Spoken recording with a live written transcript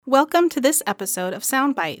Welcome to this episode of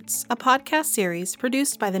Sound Bites, a podcast series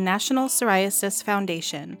produced by the National Psoriasis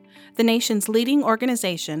Foundation, the nation's leading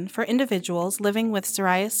organization for individuals living with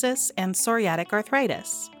psoriasis and psoriatic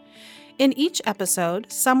arthritis. In each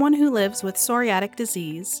episode, someone who lives with psoriatic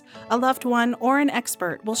disease, a loved one, or an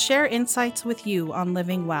expert will share insights with you on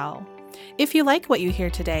living well. If you like what you hear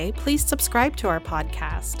today, please subscribe to our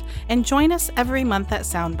podcast and join us every month at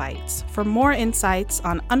Soundbites for more insights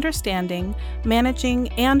on understanding, managing,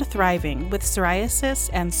 and thriving with psoriasis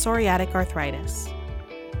and psoriatic arthritis.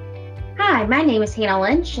 Hi, my name is Hannah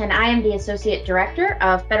Lynch, and I am the Associate Director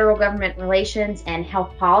of Federal Government Relations and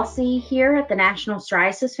Health Policy here at the National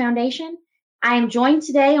Psoriasis Foundation. I am joined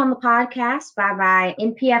today on the podcast by my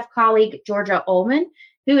NPF colleague, Georgia Ullman,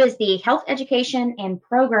 who is the Health Education and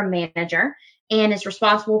Program Manager and is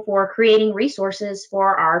responsible for creating resources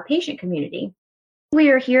for our patient community.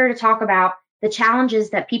 We are here to talk about the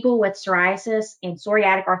challenges that people with psoriasis and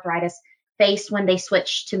psoriatic arthritis face when they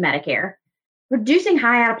switch to Medicare. Reducing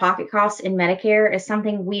high out-of-pocket costs in Medicare is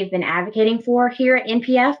something we have been advocating for here at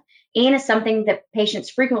NPF and is something that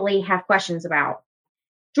patients frequently have questions about.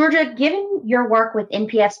 Georgia, given your work with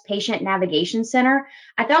NPF's Patient Navigation Center,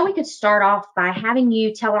 I thought we could start off by having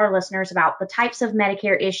you tell our listeners about the types of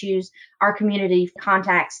Medicare issues our community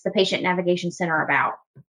contacts the Patient Navigation Center about.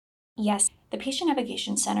 Yes, the Patient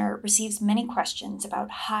Navigation Center receives many questions about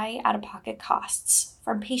high out-of-pocket costs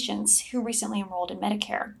from patients who recently enrolled in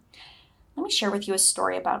Medicare. Let me share with you a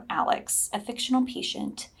story about Alex, a fictional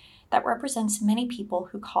patient that represents many people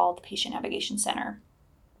who call the Patient Navigation Center.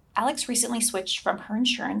 Alex recently switched from her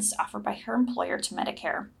insurance offered by her employer to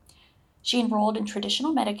Medicare. She enrolled in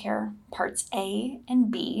traditional Medicare Parts A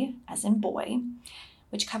and B, as in boy,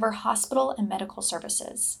 which cover hospital and medical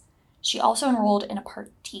services. She also enrolled in a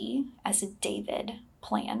Part D, as in David,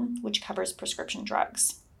 plan, which covers prescription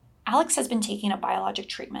drugs. Alex has been taking a biologic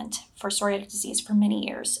treatment for psoriatic disease for many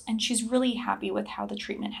years, and she's really happy with how the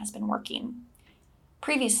treatment has been working.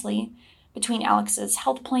 Previously, between Alex's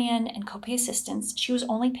health plan and copay assistance, she was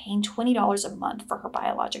only paying $20 a month for her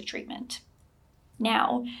biologic treatment.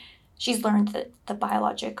 Now, she's learned that the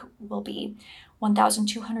biologic will be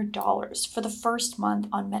 $1,200 for the first month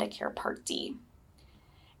on Medicare Part D.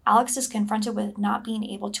 Alex is confronted with not being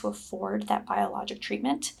able to afford that biologic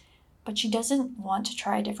treatment, but she doesn't want to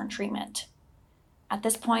try a different treatment. At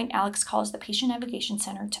this point, Alex calls the Patient Navigation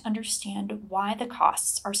Center to understand why the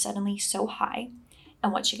costs are suddenly so high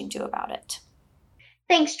and what she can do about it.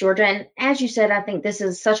 Thanks, Georgia. And as you said, I think this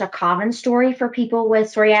is such a common story for people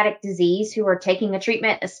with psoriatic disease who are taking a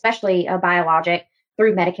treatment, especially a biologic,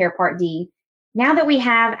 through Medicare Part D. Now that we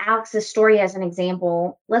have Alex's story as an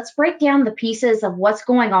example, let's break down the pieces of what's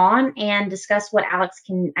going on and discuss what Alex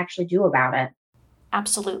can actually do about it.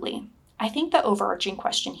 Absolutely. I think the overarching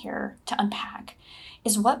question here to unpack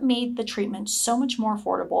is what made the treatment so much more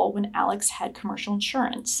affordable when Alex had commercial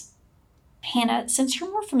insurance. Hannah, since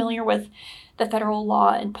you're more familiar with the federal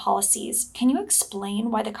law and policies, can you explain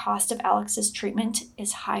why the cost of Alex's treatment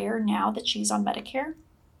is higher now that she's on Medicare?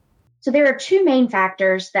 So there are two main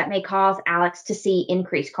factors that may cause Alex to see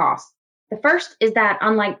increased costs. The first is that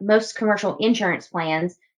unlike most commercial insurance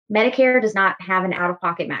plans, Medicare does not have an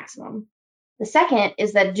out-of-pocket maximum. The second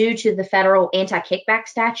is that due to the federal anti-kickback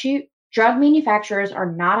statute, drug manufacturers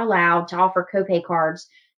are not allowed to offer copay cards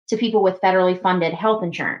to people with federally funded health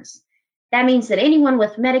insurance. That means that anyone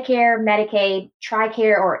with Medicare, Medicaid,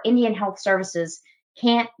 TRICARE, or Indian Health Services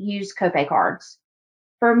can't use copay cards.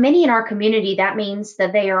 For many in our community, that means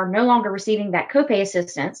that they are no longer receiving that copay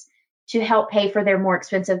assistance to help pay for their more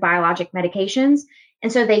expensive biologic medications,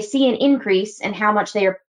 and so they see an increase in how much they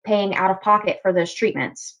are paying out of pocket for those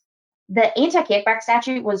treatments. The anti-kickback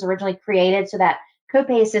statute was originally created so that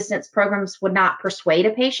copay assistance programs would not persuade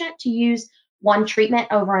a patient to use one treatment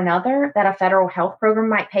over another that a federal health program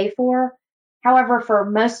might pay for. However, for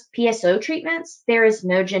most PSO treatments, there is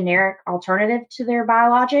no generic alternative to their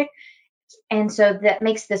biologic, and so that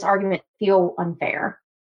makes this argument feel unfair.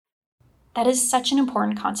 That is such an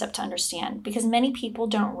important concept to understand because many people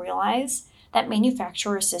don't realize that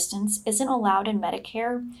manufacturer assistance isn't allowed in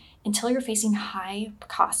Medicare until you're facing high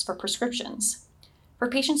costs for prescriptions. For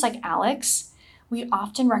patients like Alex, we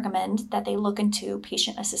often recommend that they look into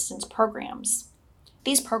patient assistance programs.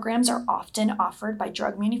 These programs are often offered by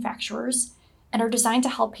drug manufacturers and are designed to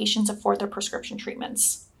help patients afford their prescription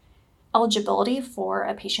treatments. Eligibility for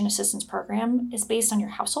a patient assistance program is based on your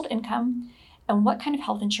household income and what kind of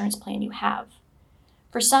health insurance plan you have.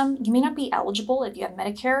 For some, you may not be eligible if you have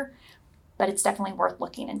Medicare, but it's definitely worth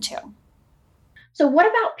looking into. So what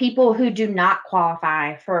about people who do not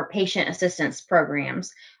qualify for patient assistance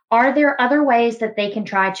programs? Are there other ways that they can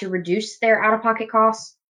try to reduce their out-of-pocket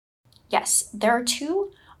costs? Yes, there are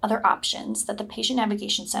two other options that the Patient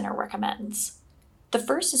Navigation Center recommends. The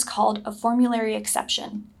first is called a formulary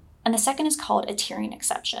exception, and the second is called a tiering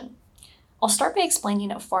exception. I'll start by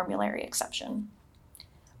explaining a formulary exception.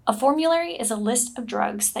 A formulary is a list of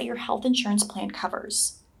drugs that your health insurance plan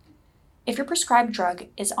covers. If your prescribed drug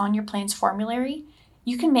is on your plan's formulary,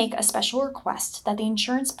 you can make a special request that the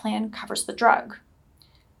insurance plan covers the drug.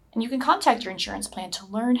 And you can contact your insurance plan to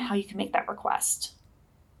learn how you can make that request.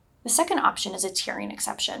 The second option is a tiering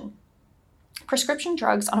exception. Prescription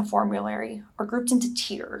drugs on a formulary are grouped into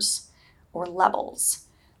tiers, or levels.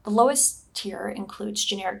 The lowest tier includes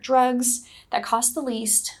generic drugs that cost the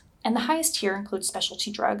least, and the highest tier includes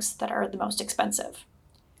specialty drugs that are the most expensive.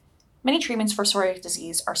 Many treatments for psoriatic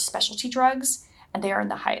disease are specialty drugs, and they are in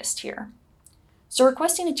the highest tier. So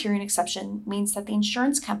requesting a tiering exception means that the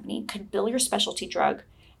insurance company could bill your specialty drug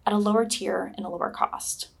at a lower tier and a lower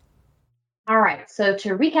cost. All right, so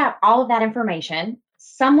to recap all of that information,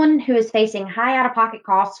 someone who is facing high out-of-pocket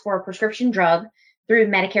costs for a prescription drug through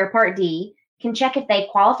Medicare Part D can check if they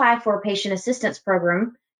qualify for a patient assistance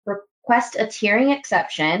program, request a tiering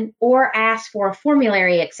exception, or ask for a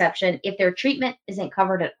formulary exception if their treatment isn't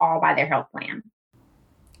covered at all by their health plan.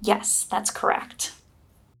 Yes, that's correct.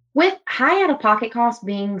 With high out-of-pocket costs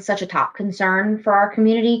being such a top concern for our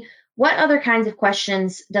community, what other kinds of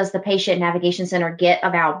questions does the Patient Navigation Center get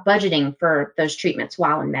about budgeting for those treatments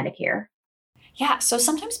while in Medicare? Yeah, so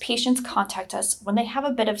sometimes patients contact us when they have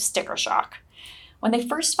a bit of sticker shock, when they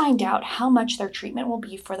first find out how much their treatment will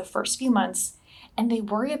be for the first few months, and they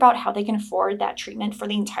worry about how they can afford that treatment for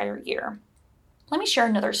the entire year. Let me share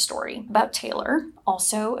another story about Taylor,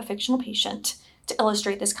 also a fictional patient, to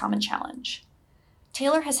illustrate this common challenge.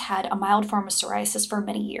 Taylor has had a mild form of psoriasis for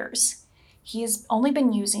many years. He has only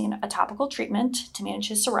been using a topical treatment to manage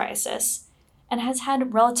his psoriasis and has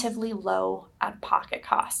had relatively low out-of-pocket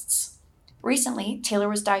costs. Recently, Taylor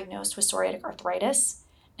was diagnosed with psoriatic arthritis,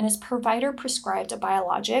 and his provider prescribed a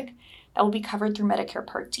biologic that will be covered through Medicare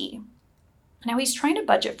Part D. Now he's trying to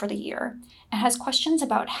budget for the year and has questions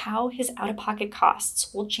about how his out-of-pocket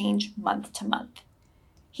costs will change month to month.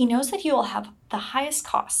 He knows that he will have the highest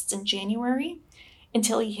costs in January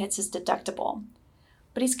until he hits his deductible,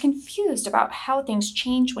 but he's confused about how things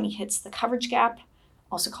change when he hits the coverage gap,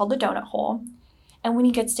 also called the donut hole, and when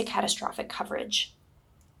he gets to catastrophic coverage.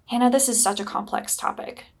 Hannah, this is such a complex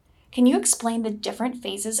topic. Can you explain the different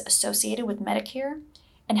phases associated with Medicare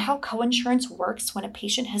and how coinsurance works when a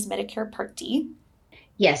patient has Medicare Part D?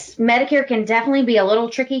 Yes, Medicare can definitely be a little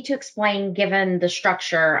tricky to explain given the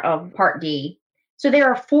structure of Part D. So there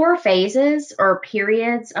are 4 phases or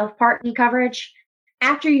periods of Part D coverage.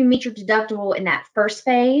 After you meet your deductible in that first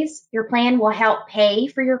phase, your plan will help pay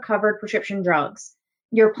for your covered prescription drugs.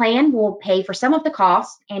 Your plan will pay for some of the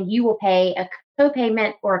cost, and you will pay a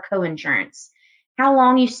copayment or a coinsurance. How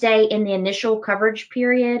long you stay in the initial coverage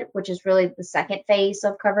period, which is really the second phase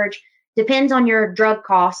of coverage, depends on your drug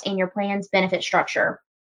costs and your plan's benefit structure.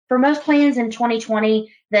 For most plans in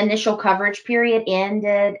 2020, the initial coverage period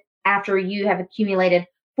ended after you have accumulated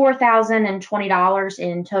 $4,020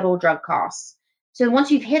 in total drug costs. So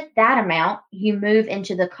once you've hit that amount, you move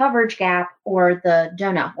into the coverage gap or the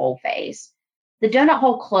donut hole phase. The donut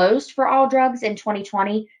hole closed for all drugs in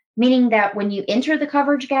 2020, meaning that when you enter the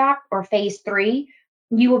coverage gap or phase 3,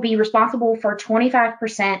 you will be responsible for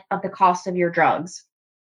 25% of the cost of your drugs.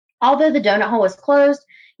 Although the donut hole is closed,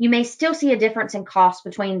 you may still see a difference in cost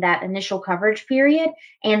between that initial coverage period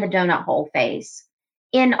and the donut hole phase.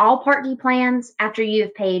 In all Part D plans, after you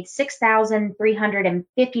have paid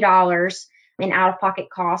 $6,350 in out-of-pocket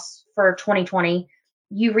costs for 2020,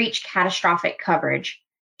 you reach catastrophic coverage.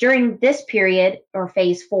 During this period, or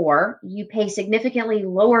phase 4, you pay significantly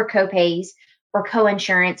lower copays or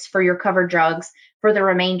coinsurance for your covered drugs for the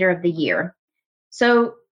remainder of the year.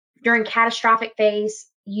 So during catastrophic phase,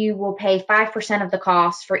 you will pay 5% of the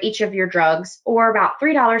cost for each of your drugs, or about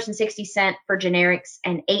 $3.60 for generics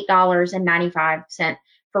and $8.95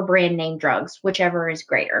 for brand name drugs, whichever is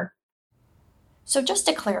greater. So just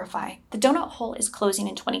to clarify, the donut hole is closing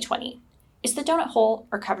in 2020. Is the donut hole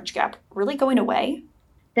or coverage gap really going away?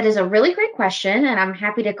 That is a really great question, and I'm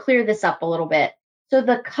happy to clear this up a little bit. So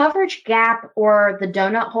the coverage gap or the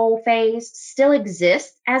donut hole phase still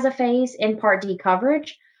exists as a phase in Part D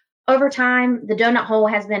coverage. Over time, the donut hole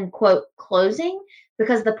has been, quote, closing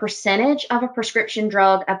because the percentage of a prescription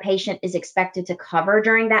drug a patient is expected to cover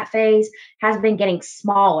during that phase has been getting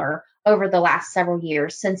smaller over the last several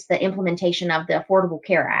years since the implementation of the Affordable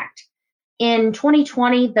Care Act. In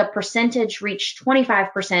 2020, the percentage reached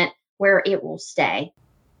 25%, where it will stay.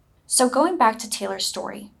 So going back to Taylor's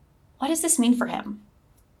story, what does this mean for him?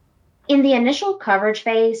 In the initial coverage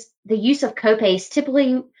phase, the use of copays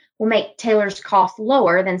typically will make Taylor's cost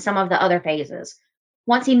lower than some of the other phases.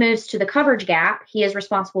 Once he moves to the coverage gap, he is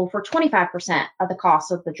responsible for 25% of the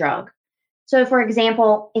cost of the drug. So, for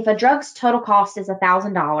example, if a drug's total cost is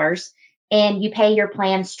 $1,000 and you pay your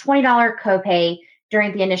plan's $20 copay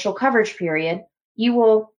during the initial coverage period, you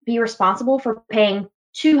will be responsible for paying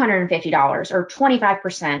 $250 or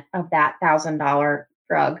 25% of that $1,000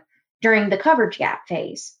 drug during the coverage gap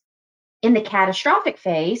phase. In the catastrophic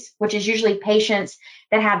phase, which is usually patients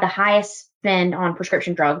that have the highest spend on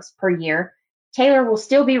prescription drugs per year, Taylor will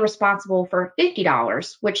still be responsible for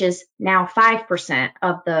 $50, which is now 5%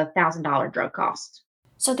 of the $1,000 drug cost.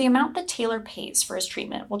 So the amount that Taylor pays for his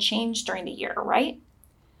treatment will change during the year, right?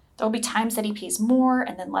 There will be times that he pays more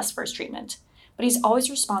and then less for his treatment, but he's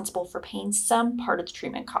always responsible for paying some part of the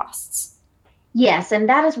treatment costs. Yes, and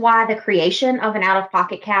that is why the creation of an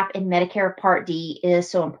out-of-pocket cap in Medicare Part D is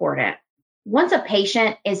so important. Once a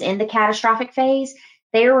patient is in the catastrophic phase,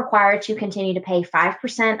 they are required to continue to pay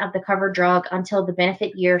 5% of the covered drug until the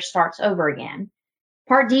benefit year starts over again.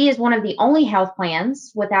 Part D is one of the only health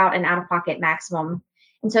plans without an out-of-pocket maximum.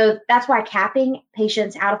 And so that's why capping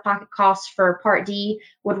patients' out-of-pocket costs for Part D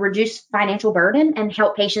would reduce financial burden and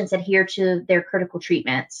help patients adhere to their critical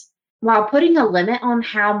treatments. While putting a limit on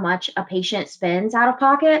how much a patient spends out of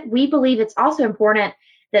pocket, we believe it's also important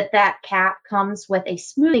that that cap comes with a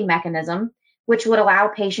smoothing mechanism, which would allow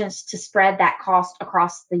patients to spread that cost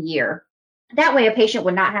across the year. That way, a patient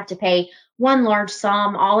would not have to pay one large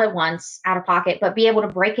sum all at once out of pocket, but be able to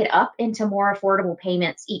break it up into more affordable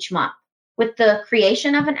payments each month. With the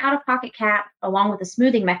creation of an out-of-pocket cap, along with a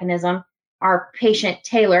smoothing mechanism, our patient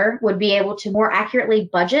Taylor would be able to more accurately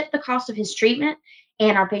budget the cost of his treatment,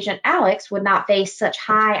 and our patient Alex would not face such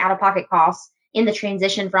high out-of-pocket costs in the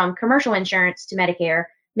transition from commercial insurance to Medicare,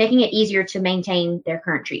 making it easier to maintain their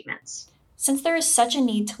current treatments. Since there is such a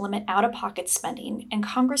need to limit out-of-pocket spending, and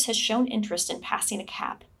Congress has shown interest in passing a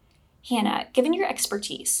cap, Hannah, given your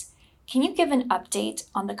expertise, can you give an update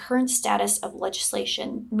on the current status of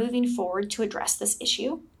legislation moving forward to address this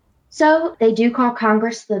issue? So they do call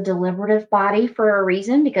Congress the deliberative body for a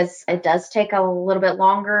reason, because it does take a little bit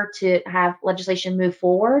longer to have legislation move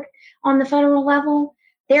forward on the federal level.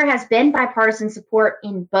 There has been bipartisan support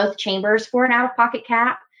in both chambers for an out-of-pocket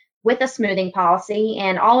cap with a smoothing policy,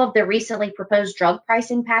 and all of the recently proposed drug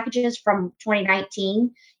pricing packages from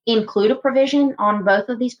 2019 include a provision on both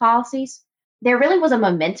of these policies. There really was a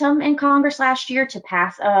momentum in Congress last year to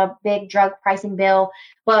pass a big drug pricing bill,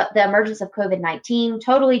 but the emergence of COVID-19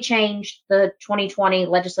 totally changed the 2020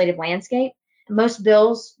 legislative landscape. Most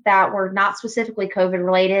bills that were not specifically COVID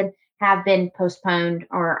related have been postponed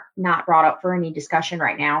or not brought up for any discussion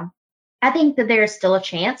right now. I think that there is still a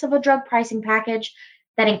chance of a drug pricing package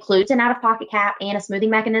that includes an out-of-pocket cap and a smoothing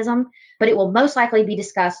mechanism, but it will most likely be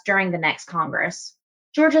discussed during the next Congress.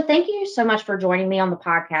 Georgia, thank you so much for joining me on the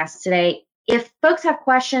podcast today. If folks have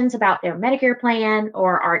questions about their Medicare plan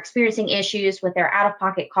or are experiencing issues with their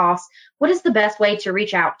out-of-pocket costs, what is the best way to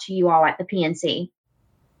reach out to you all at the PNC?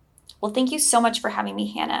 Well, thank you so much for having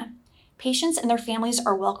me, Hannah. Patients and their families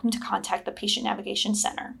are welcome to contact the Patient Navigation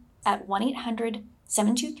Center at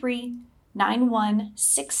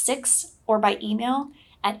 1-800-723-9166 or by email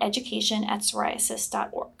at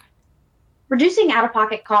education@psoriasis.org. Reducing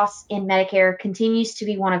out-of-pocket costs in Medicare continues to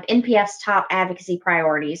be one of NPF's top advocacy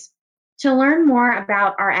priorities. To learn more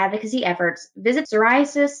about our advocacy efforts, visit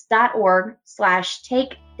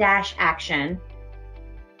psoriasis.org/take-action.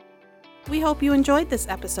 We hope you enjoyed this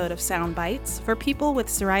episode of Sound Bites for people with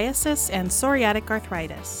psoriasis and psoriatic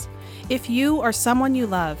arthritis. If you or someone you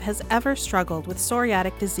love has ever struggled with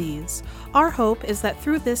psoriatic disease, our hope is that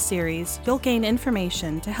through this series, you'll gain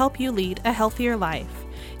information to help you lead a healthier life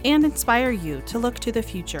and inspire you to look to the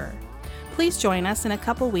future. Please join us in a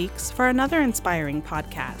couple weeks for another inspiring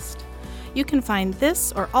podcast. You can find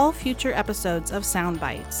this or all future episodes of Sound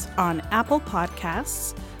Bites on Apple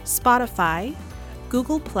Podcasts, Spotify,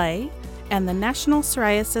 Google Play, and the National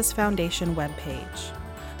Psoriasis Foundation webpage.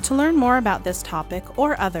 To learn more about this topic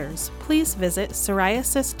or others, please visit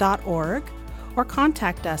psoriasis.org or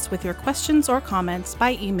contact us with your questions or comments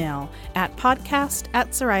by email at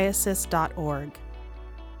podcast@psoriasis.org.